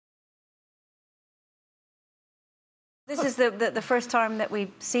This is the first time that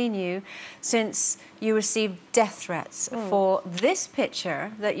we've seen you since you received death threats for this picture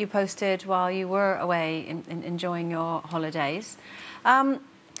that you posted while you were away enjoying your holidays.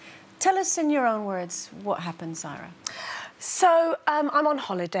 Tell us in your own words what happened, Saira. So, I'm on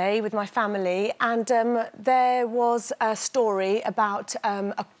holiday with my family, and there was a story about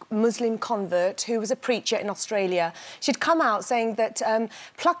a Muslim convert who was a preacher in Australia. She'd come out saying that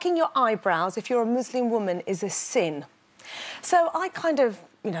plucking your eyebrows, if you're a Muslim woman, is a sin. So I kind of,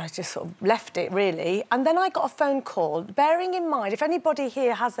 you know, just sort of left it, really. And then I got a phone call, bearing in mind, if anybody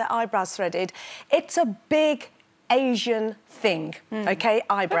here has their eyebrows threaded, it's a big Asian thing, OK?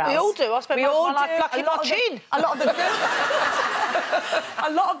 Eyebrows. We all do. I spent most of my life plucking my chin. A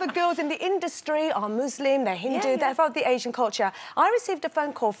lot of the girls in the industry are Muslim, they're Hindu, they're of the Asian culture. I received a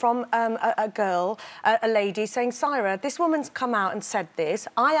phone call from a girl, a lady, saying, Saira, this woman's come out and said this.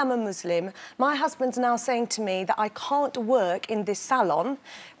 I am a Muslim. My husband's now saying to me that I can't work in this salon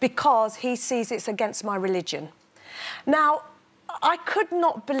because he sees it's against my religion. Now, I could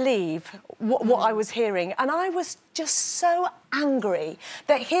not believe what I was hearing, and I was just so angry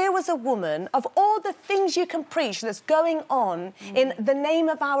that here was a woman, of all the things you can preach that's going on in the name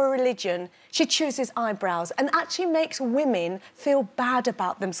of our religion, she chooses eyebrows and actually makes women feel bad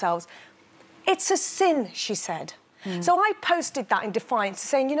about themselves. It's a sin, she said. So I posted that in defiance,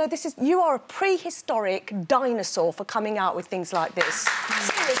 saying, you know, you are a prehistoric dinosaur for coming out with things like this.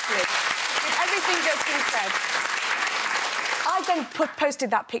 Seriously, with everything that's been said. I then posted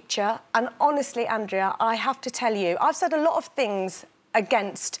that picture, and honestly, Andrea, I have to tell you, I've said a lot of things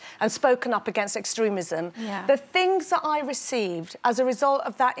against and spoken up against extremism. The things that I received as a result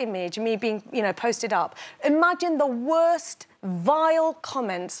of that image, me being, you know, posted up, imagine the worst, vile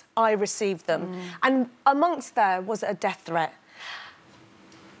comments I received them. And amongst there was a death threat.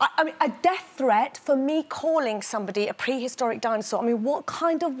 I mean, a death threat for me calling somebody a prehistoric dinosaur. I mean, what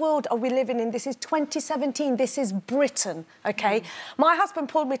kind of world are we living in? This is 2017. This is Britain, OK? My husband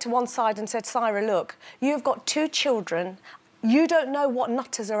pulled me to one side and said, Saira, look, you've got 2 children. You don't know what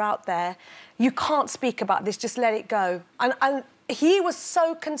nutters are out there. You can't speak about this. Just let it go. And he was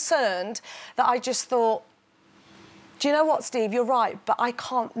so concerned that I just thought, do you know what, Steve? You're right, but I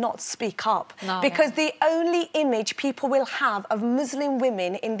can't not speak up. Because the only image people will have of Muslim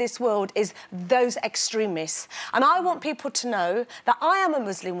women in this world is those extremists. And I want people to know that I am a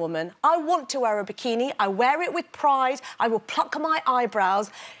Muslim woman. I want to wear a bikini. I wear it with pride. I will pluck my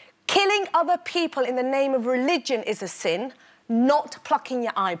eyebrows. Killing other people in the name of religion is a sin, not plucking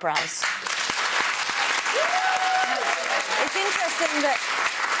your eyebrows. It's interesting that,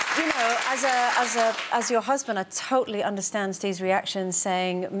 you know, as your husband, I totally understand Steve's reaction,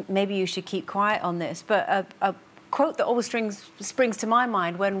 saying maybe you should keep quiet on this. But a quote that always springs to my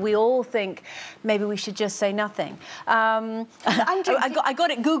mind when we all think maybe we should just say nothing. I got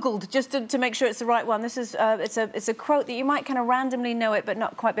it Googled just to make sure it's the right one. This is it's a quote that you might kind of randomly know it, but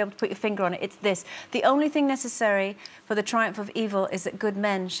not quite be able to put your finger on it. It's this: the only thing necessary for the triumph of evil is that good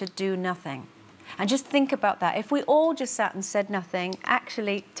men should do nothing. And just think about that. If we all just sat and said nothing,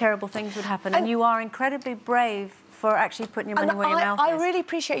 actually terrible things would happen. And you are incredibly brave for actually putting your money where your mouth is. I really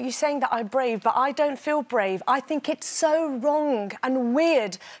appreciate you saying that I'm brave, but I don't feel brave. I think it's so wrong and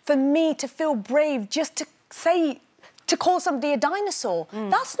weird for me to feel brave just to say, to call somebody a dinosaur.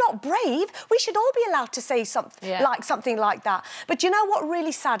 That's not brave. We should all be allowed to say something like that. But you know what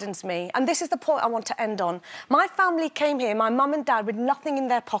really saddens me? And this is the point I want to end on. My family came here, my mum and dad, with nothing in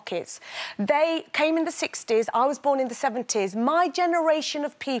their pockets. They came in the 60s. I was born in the 70s. My generation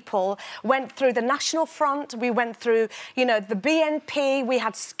of people went through the National Front. We went through, you know, the BNP. We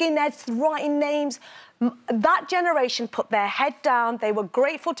had skinheads writing names. That generation put their head down. They were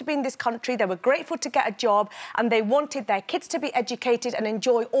grateful to be in this country. They were grateful to get a job, and they wanted their kids to be educated and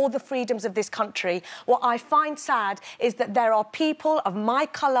enjoy all the freedoms of this country. What I find sad is that there are people of my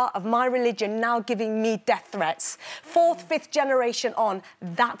colour, of my religion, now giving me death threats. 4th, 5th generation on,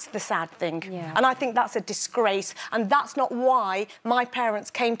 that's the sad thing. And I think that's a disgrace, and that's not why my parents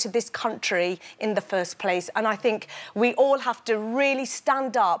came to this country in the first place. And I think we all have to really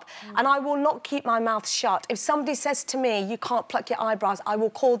stand up, and I will not keep my mouth shut. If somebody says to me, you can't pluck your eyebrows, I will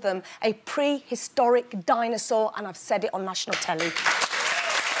call them a prehistoric dinosaur, and I've said it on national telly.